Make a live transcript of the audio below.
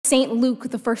St. Luke,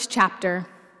 the 1st chapter.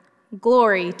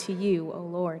 Glory to you, O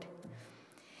Lord.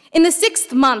 In the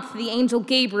 6th month, the angel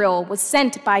Gabriel was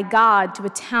sent by God to a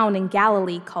town in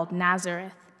Galilee called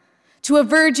Nazareth, to a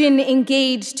virgin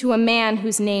engaged to a man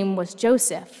whose name was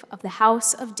Joseph of the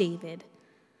house of David.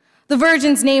 The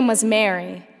virgin's name was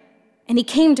Mary, and he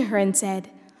came to her and said,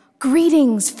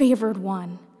 "Greetings, favored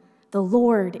one, the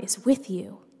Lord is with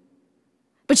you."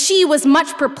 But she was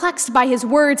much perplexed by his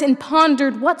words and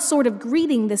pondered what sort of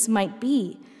greeting this might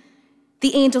be.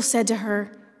 The angel said to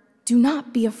her, "Do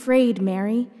not be afraid,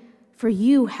 Mary, for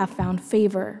you have found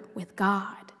favor with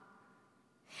God.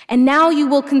 And now you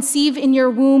will conceive in your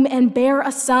womb and bear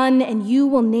a son, and you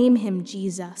will name him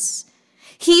Jesus.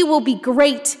 He will be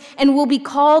great and will be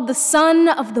called the Son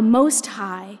of the Most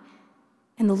High,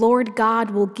 and the Lord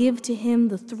God will give to him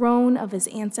the throne of his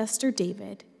ancestor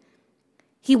David.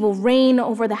 He will reign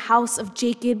over the house of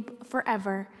Jacob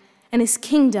forever, and his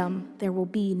kingdom there will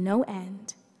be no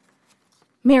end."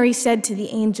 Mary said to the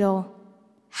angel,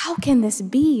 "How can this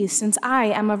be, since I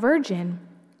am a virgin?"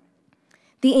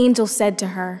 The angel said to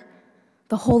her,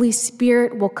 "The Holy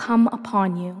Spirit will come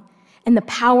upon you, and the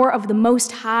power of the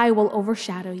Most High will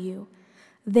overshadow you.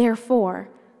 Therefore,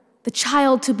 the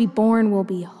child to be born will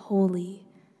be holy.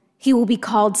 He will be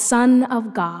called Son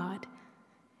of God.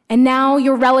 And now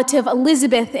your relative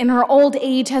Elizabeth in her old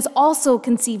age has also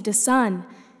conceived a son,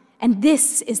 and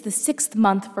this is the 6th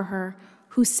month for her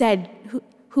who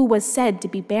was said to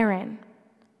be barren.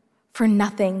 For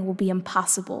nothing will be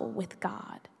impossible with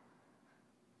God."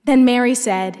 Then Mary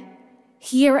said,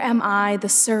 "Here am I, the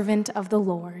servant of the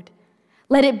Lord.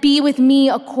 Let it be with me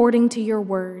according to your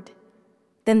word."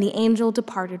 Then the angel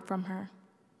departed from her.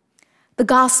 The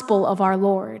gospel of our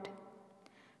Lord.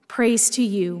 Praise to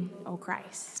you, O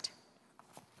Christ.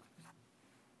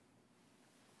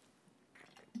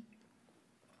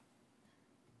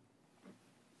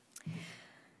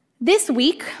 This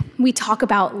week, we talk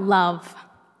about love.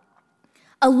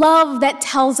 A love that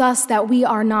tells us that we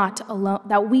are not alone,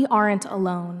 that we aren't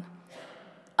alone.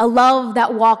 A love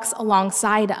that walks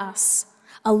alongside us.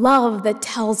 A love that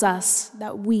tells us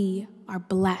that we are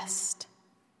blessed.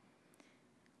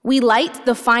 We light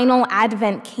the final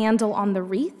Advent candle on the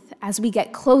wreath as we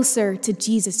get closer to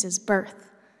Jesus' birth,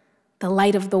 the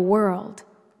light of the world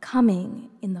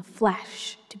coming in the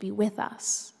flesh to be with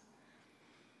us.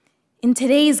 In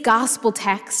today's gospel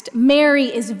text,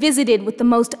 Mary is visited with the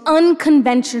most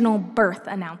unconventional birth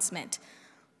announcement.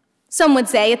 Some would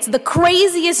say it's the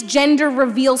craziest gender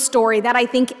reveal story that I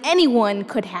think anyone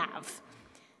could have.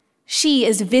 She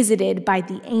is visited by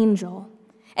the angel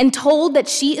and told that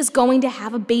she is going to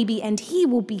have a baby and he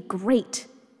will be great.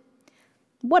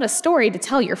 What a story to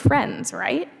tell your friends,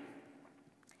 right?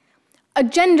 A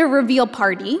gender reveal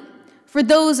party, for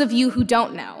those of you who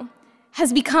don't know,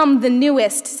 has become the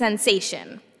newest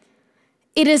sensation.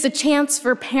 It is a chance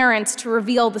for parents to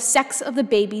reveal the sex of the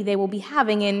baby they will be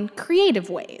having in creative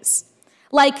ways.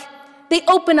 Like, they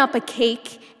open up a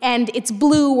cake and it's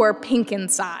blue or pink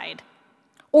inside.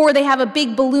 Or they have a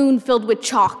big balloon filled with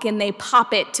chalk and they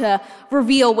pop it to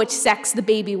reveal which sex the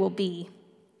baby will be.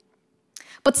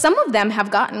 But some of them have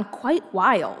gotten quite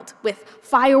wild, with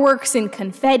fireworks and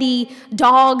confetti,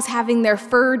 dogs having their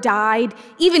fur dyed,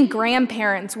 even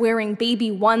grandparents wearing baby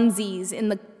onesies in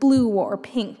the blue or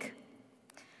pink.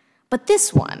 But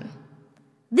this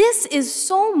is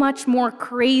so much more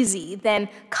crazy than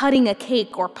cutting a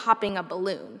cake or popping a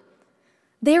balloon.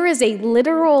 There is a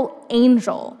literal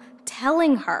angel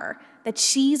telling her that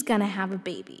she's gonna have a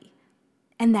baby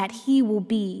and that he will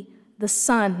be the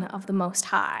Son of the Most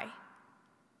High.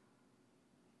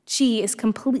 She is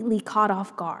completely caught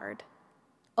off guard,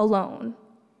 alone.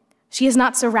 She is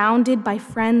not surrounded by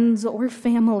friends or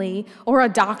family or a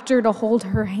doctor to hold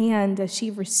her hand as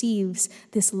she receives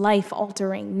this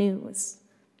life-altering news.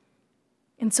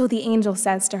 And so the angel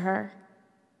says to her,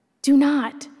 "Do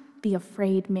not be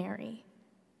afraid, Mary,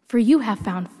 for you have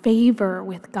found favor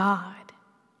with God."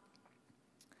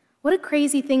 What a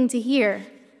crazy thing to hear,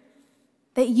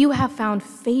 that you have found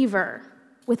favor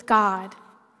with God.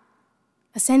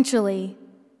 Essentially,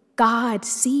 God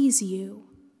sees you.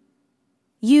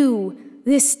 You,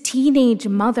 this teenage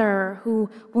girl who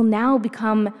will now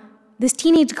become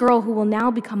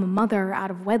a mother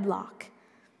out of wedlock.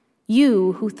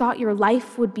 You who thought your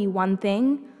life would be one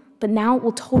thing, but now it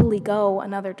will totally go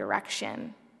another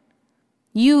direction.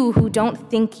 You who don't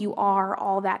think you are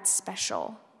all that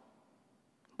special.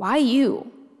 Why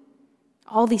you?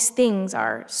 All these things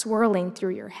are swirling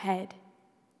through your head.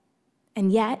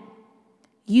 And yet,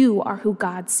 you are who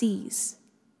God sees,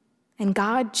 and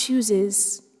God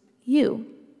chooses you.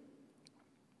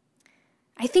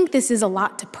 I think this is a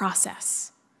lot to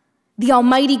process. The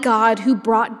Almighty God who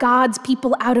brought God's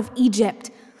people out of Egypt,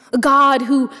 a God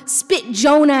who spit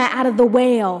Jonah out of the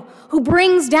whale, who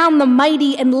brings down the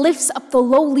mighty and lifts up the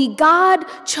lowly. God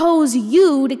chose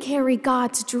you to carry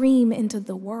God's dream into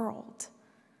the world.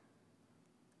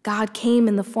 God came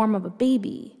in the form of a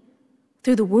baby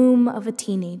through the womb of a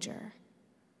teenager.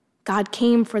 God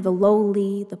came for the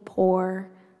lowly, the poor,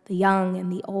 the young,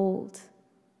 and the old.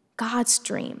 God's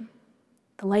dream,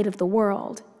 the light of the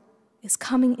world, is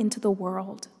coming into the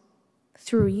world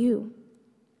through you.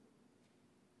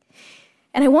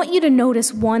 And I want you to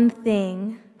notice one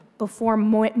thing before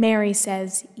Mary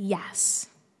says yes.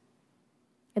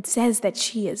 It says that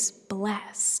she is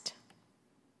blessed.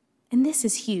 And this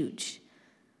is huge,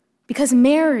 because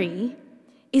Mary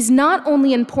is not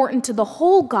only important to the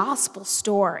whole gospel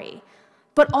story,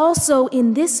 but also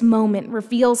in this moment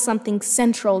reveals something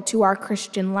central to our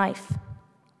Christian life.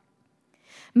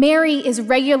 Mary is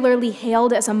regularly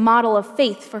hailed as a model of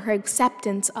faith for her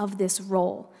acceptance of this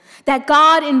role that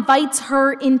God invites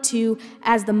her into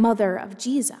as the mother of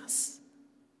Jesus.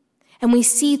 And we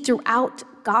see throughout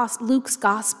Luke's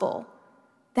gospel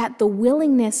that the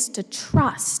willingness to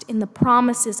trust in the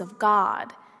promises of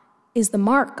God is the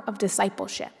mark of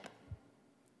discipleship.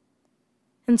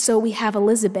 And so we have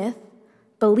Elizabeth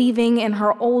believing in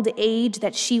her old age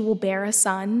that she will bear a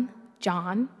son,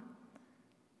 John.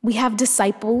 We have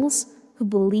disciples who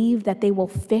believe that they will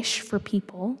fish for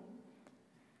people.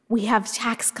 We have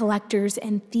tax collectors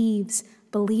and thieves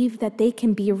believe that they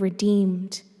can be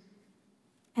redeemed.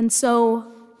 And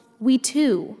so we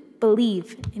too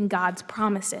believe in God's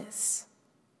promises.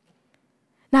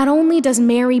 Not only does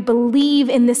Mary believe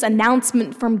in this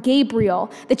announcement from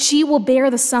Gabriel that she will bear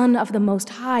the Son of the Most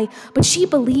High, but she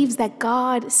believes that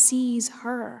God sees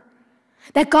her,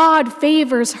 that God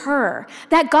favors her,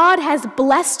 that God has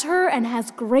blessed her and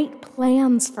has great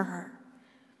plans for her.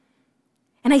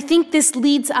 And I think this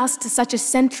leads us to such a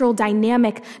central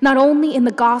dynamic, not only in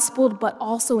the gospel, but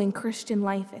also in Christian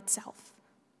life itself.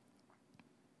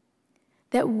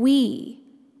 That we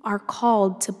are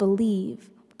called to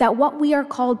believe, that what we are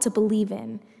called to believe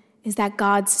in is that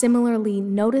God similarly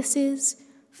notices,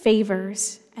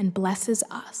 favors, and blesses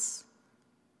us.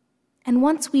 And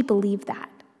once we believe that,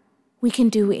 we can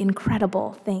do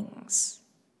incredible things.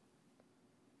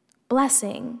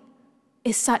 Blessing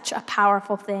is such a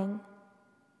powerful thing.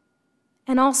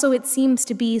 And also it seems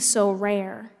to be so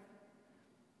rare.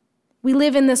 We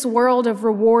live in this world of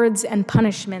rewards and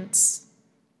punishments,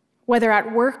 whether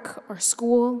at work or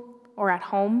school or at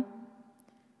home.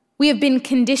 We have been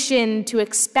conditioned to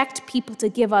expect people to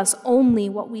give us only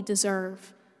what we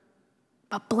deserve.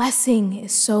 But blessing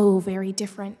is so very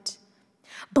different.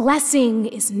 Blessing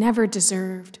is never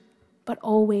deserved, but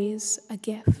always a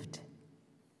gift.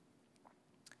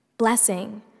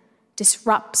 Blessing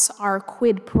disrupts our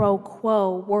quid pro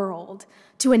quo world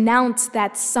to announce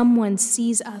that someone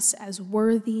sees us as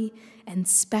worthy and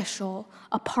special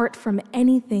apart from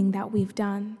anything that we've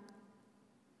done.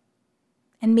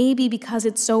 And maybe because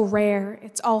it's so rare,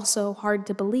 it's also hard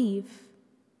to believe.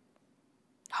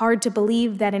 Hard to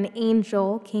believe that an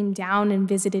angel came down and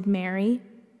visited Mary.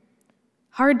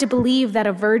 Hard to believe that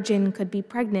a virgin could be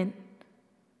pregnant.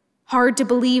 Hard to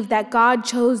believe that God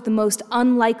chose the most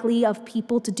unlikely of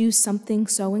people to do something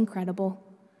so incredible.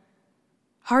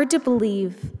 Hard to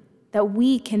believe that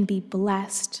we can be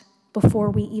blessed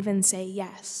before we even say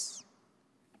yes.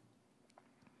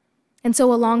 And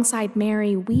so alongside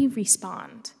Mary, we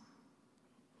respond,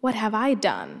 what have I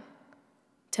done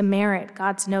to merit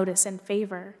God's notice and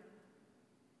favor?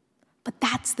 But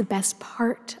that's the best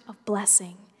part of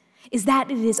blessing, is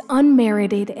that it is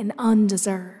unmerited and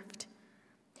undeserved.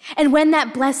 And when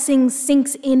that blessing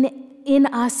sinks in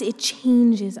us, it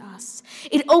changes us.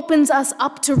 It opens us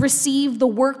up to receive the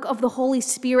work of the Holy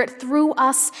Spirit through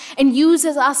us and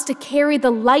uses us to carry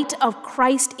the light of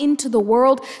Christ into the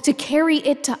world, to carry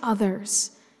it to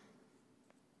others.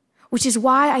 Which is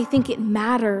why I think it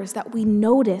matters that we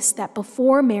notice that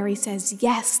before Mary says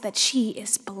yes, that she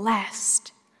is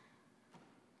blessed.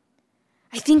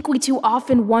 I think we too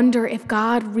often wonder if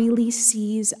God really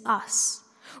sees us,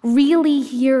 really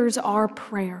hears our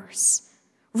prayers,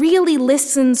 really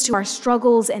listens to our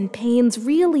struggles and pains,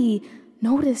 really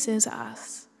notices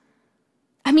us.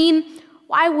 I mean,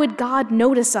 why would God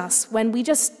notice us when we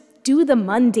just do the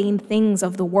mundane things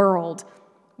of the world?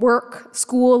 Work,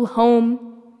 school,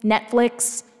 home,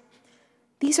 Netflix.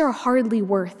 These are hardly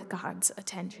worth God's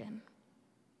attention.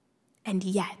 And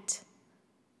yet,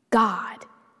 God,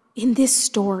 in this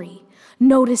story,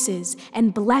 notices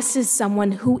and blesses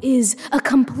someone who is a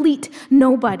complete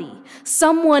nobody,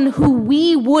 someone who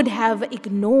we would have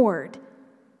ignored.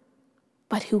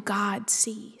 but who God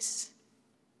sees.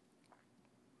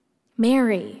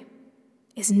 Mary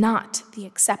is not the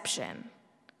exception.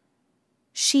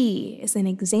 She is an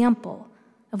example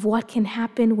of what can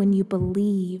happen when you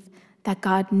believe that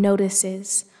God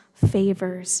notices,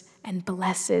 favors, and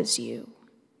blesses you.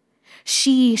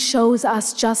 She shows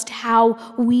us just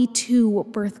how we too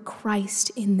birth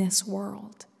Christ in this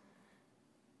world.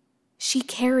 She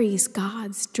carries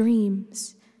God's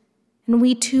dreams, and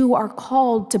we too are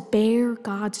called to bear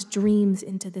God's dreams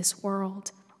into this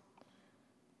world.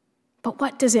 But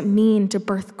what does it mean to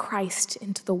birth Christ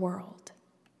into the world?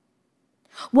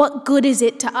 What good is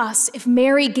it to us if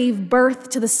Mary gave birth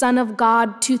to the Son of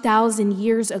God 2,000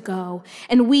 years ago,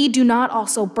 and we do not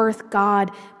also give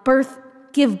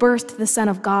birth to the Son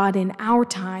of God in our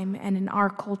time and in our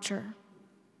culture?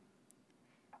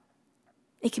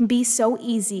 It can be so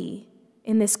easy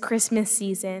in this Christmas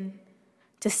season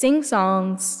to sing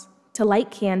songs, to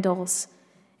light candles,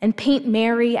 and paint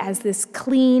Mary as this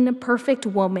clean, perfect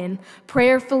woman,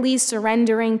 prayerfully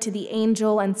surrendering to the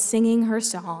angel and singing her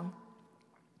song.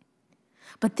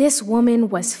 But this woman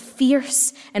was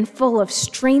fierce and full of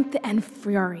strength and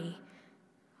fury.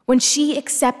 When she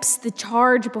accepts the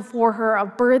charge before her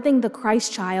of birthing the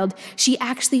Christ child, she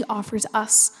actually offers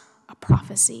us a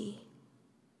prophecy.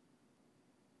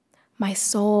 My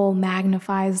soul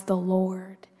magnifies the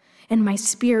Lord, and my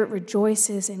spirit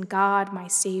rejoices in God, my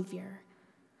Savior.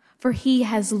 For he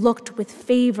has looked with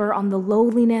favor on the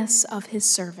lowliness of his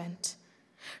servant.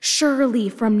 Surely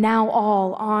from now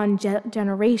all on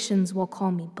generations will call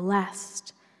me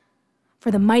blessed. For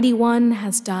the Mighty One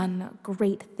has done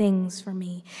great things for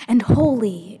me, and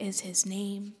holy is his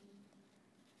name.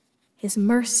 His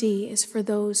mercy is for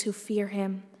those who fear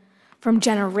him. From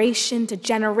generation to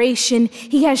generation,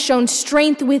 he has shown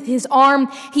strength with his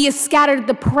arm. He has scattered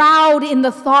the proud in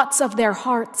the thoughts of their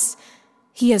hearts.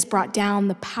 He has brought down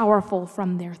the powerful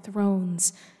from their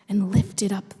thrones and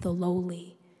lifted up the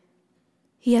lowly.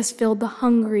 He has filled the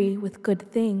hungry with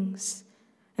good things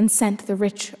and sent the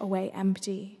rich away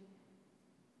empty.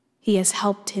 He has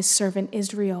helped his servant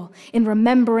Israel in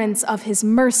remembrance of his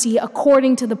mercy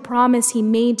according to the promise he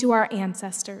made to our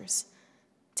ancestors,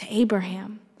 to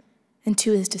Abraham and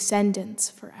to his descendants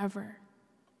forever.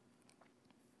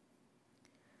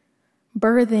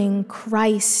 Birthing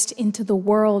Christ into the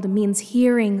world means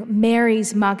hearing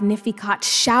Mary's Magnificat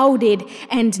shouted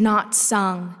and not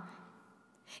sung.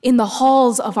 In the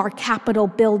halls of our Capitol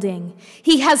building,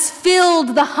 he has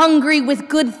filled the hungry with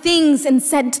good things and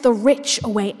sent the rich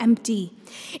away empty.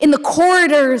 In the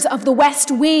corridors of the West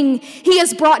Wing, he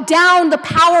has brought down the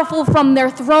powerful from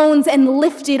their thrones and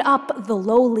lifted up the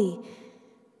lowly.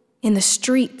 In the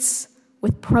streets,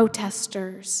 with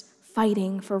protesters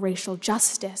fighting for racial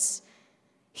justice,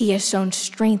 he has shown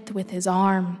strength with his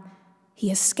arm. He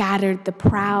has scattered the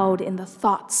proud in the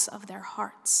thoughts of their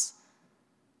hearts.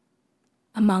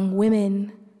 Among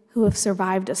women who have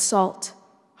survived assault,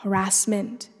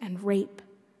 harassment, and rape,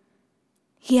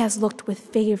 he has looked with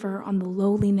favor on the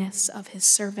lowliness of his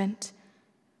servant.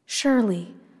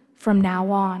 Surely, from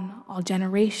now on, all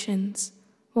generations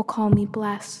will call me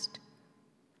blessed.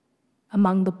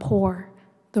 Among the poor,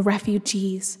 the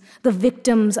refugees, the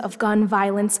victims of gun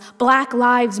violence, Black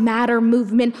Lives Matter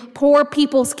movement, Poor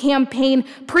People's Campaign,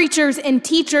 preachers and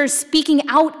teachers speaking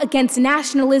out against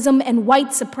nationalism and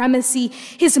white supremacy,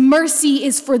 his mercy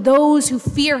is for those who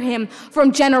fear him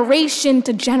from generation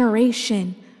to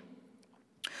generation.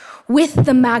 With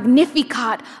the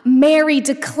Magnificat, Mary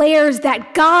declares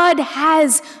that God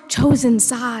has chosen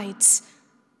sides,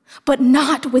 but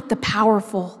not with the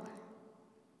powerful.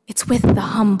 It's with the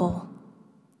humble.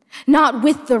 Not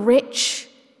with the rich,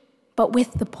 but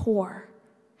with the poor.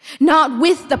 Not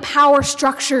with the power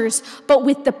structures, but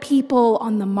with the people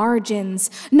on the margins.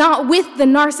 Not with the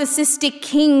narcissistic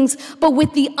kings, but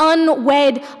with the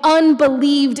unwed,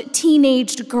 unbelieved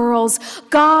teenaged girls.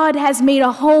 God has made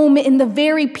a home in the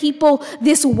very people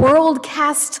this world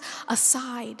casts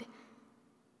aside.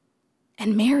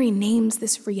 And Mary names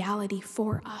this reality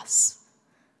for us.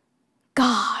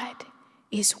 God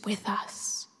is with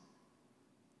us.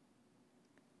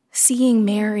 Seeing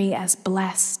Mary as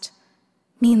blessed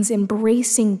means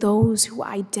embracing those who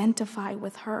identify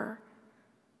with her,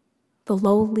 the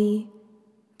lowly,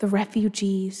 the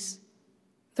refugees,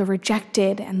 the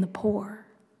rejected, and the poor.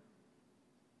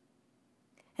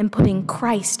 And putting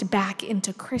Christ back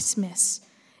into Christmas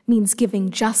means giving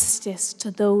justice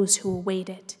to those who await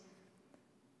it.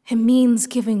 It means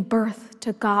giving birth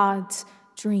to God's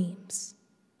dreams.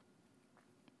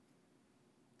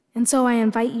 And so I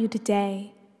invite you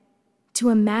today to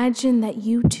imagine that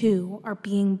you too are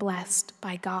being blessed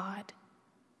by God.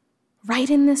 right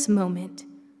in this moment,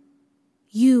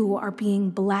 you are being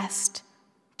blessed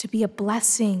to be a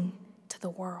blessing to the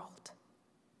world.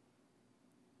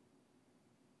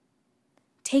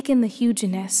 Take in the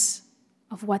hugeness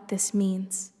of what this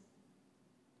means.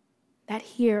 That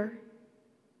here,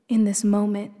 in this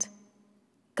moment,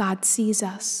 God sees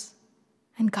us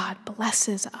and God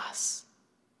blesses us.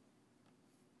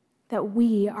 That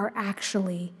we are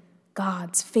actually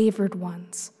God's favored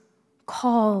ones,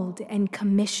 called and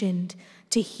commissioned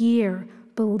to hear,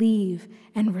 believe,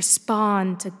 and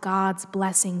respond to God's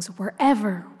blessings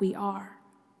wherever we are.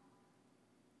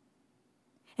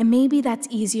 And maybe that's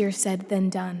easier said than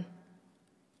done.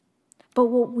 But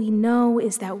what we know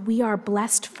is that we are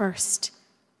blessed first,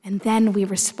 and then we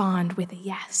respond with a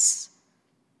yes.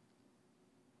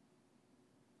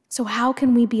 So how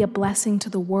can we be a blessing to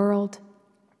the world,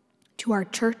 to our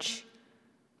church,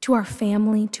 to our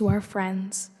family, to our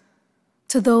friends,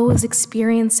 to those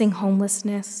experiencing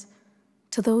homelessness,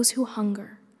 to those who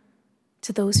hunger,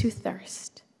 to those who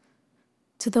thirst,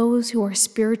 to those who are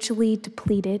spiritually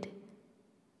depleted,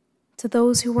 to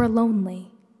those who are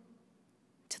lonely,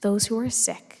 to those who are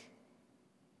sick,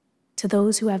 to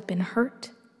those who have been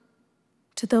hurt,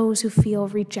 to those who feel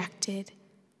rejected,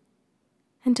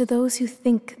 and to those who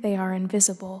think they are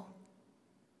invisible?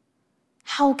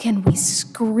 How can we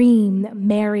scream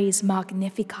Mary's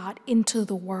Magnificat into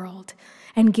the world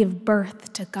and give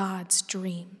birth to God's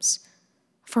dreams?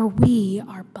 For we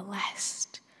are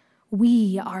blessed,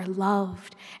 we are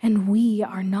loved, and we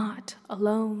are not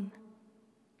alone.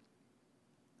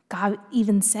 God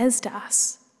even says to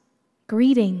us,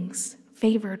 "Greetings,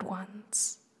 favored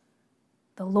ones.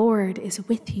 The Lord is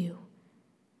with you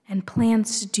and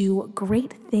plans to do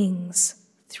great things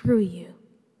through you."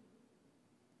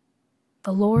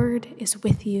 The Lord is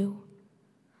with you.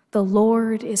 The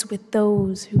Lord is with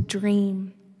those who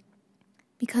dream,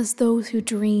 because those who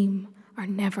dream are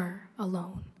never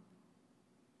alone.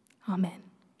 Amen.